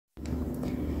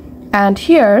And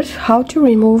here's how to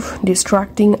remove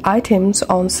distracting items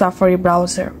on Safari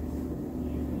browser.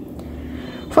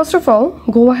 First of all,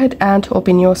 go ahead and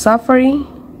open your Safari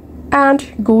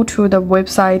and go to the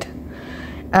website.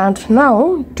 And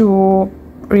now to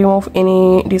remove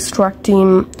any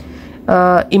distracting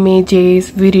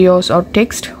images, videos or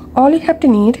text, all you have to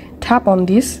need, tap on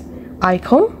this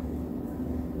icon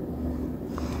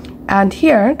and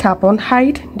here tap on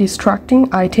hide distracting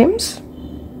items.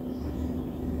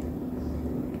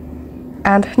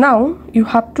 And now you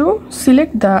have to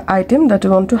select the item that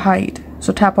you want to hide.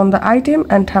 So tap on the item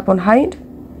and tap on hide,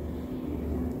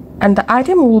 and the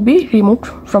item will be removed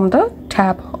from the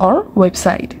tab or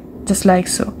website, just like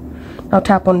so. Now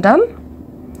tap on done,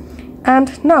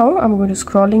 and now I'm going to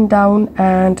scrolling down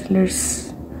and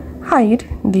let's hide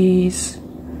these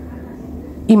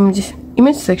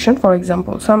image section, for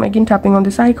example. So I'm again tapping on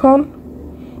this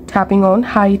icon, tapping on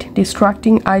hide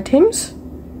distracting items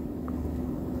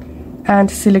and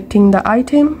selecting the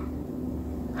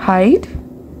item, hide,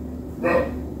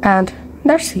 and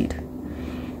that's it.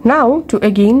 Now to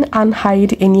again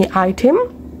unhide any item,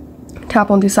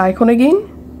 tap on this icon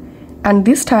again, and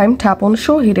this time tap on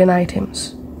show hidden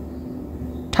items.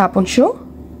 Tap on show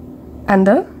and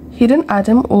the hidden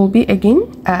item will be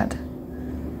again add.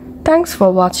 Thanks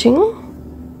for watching.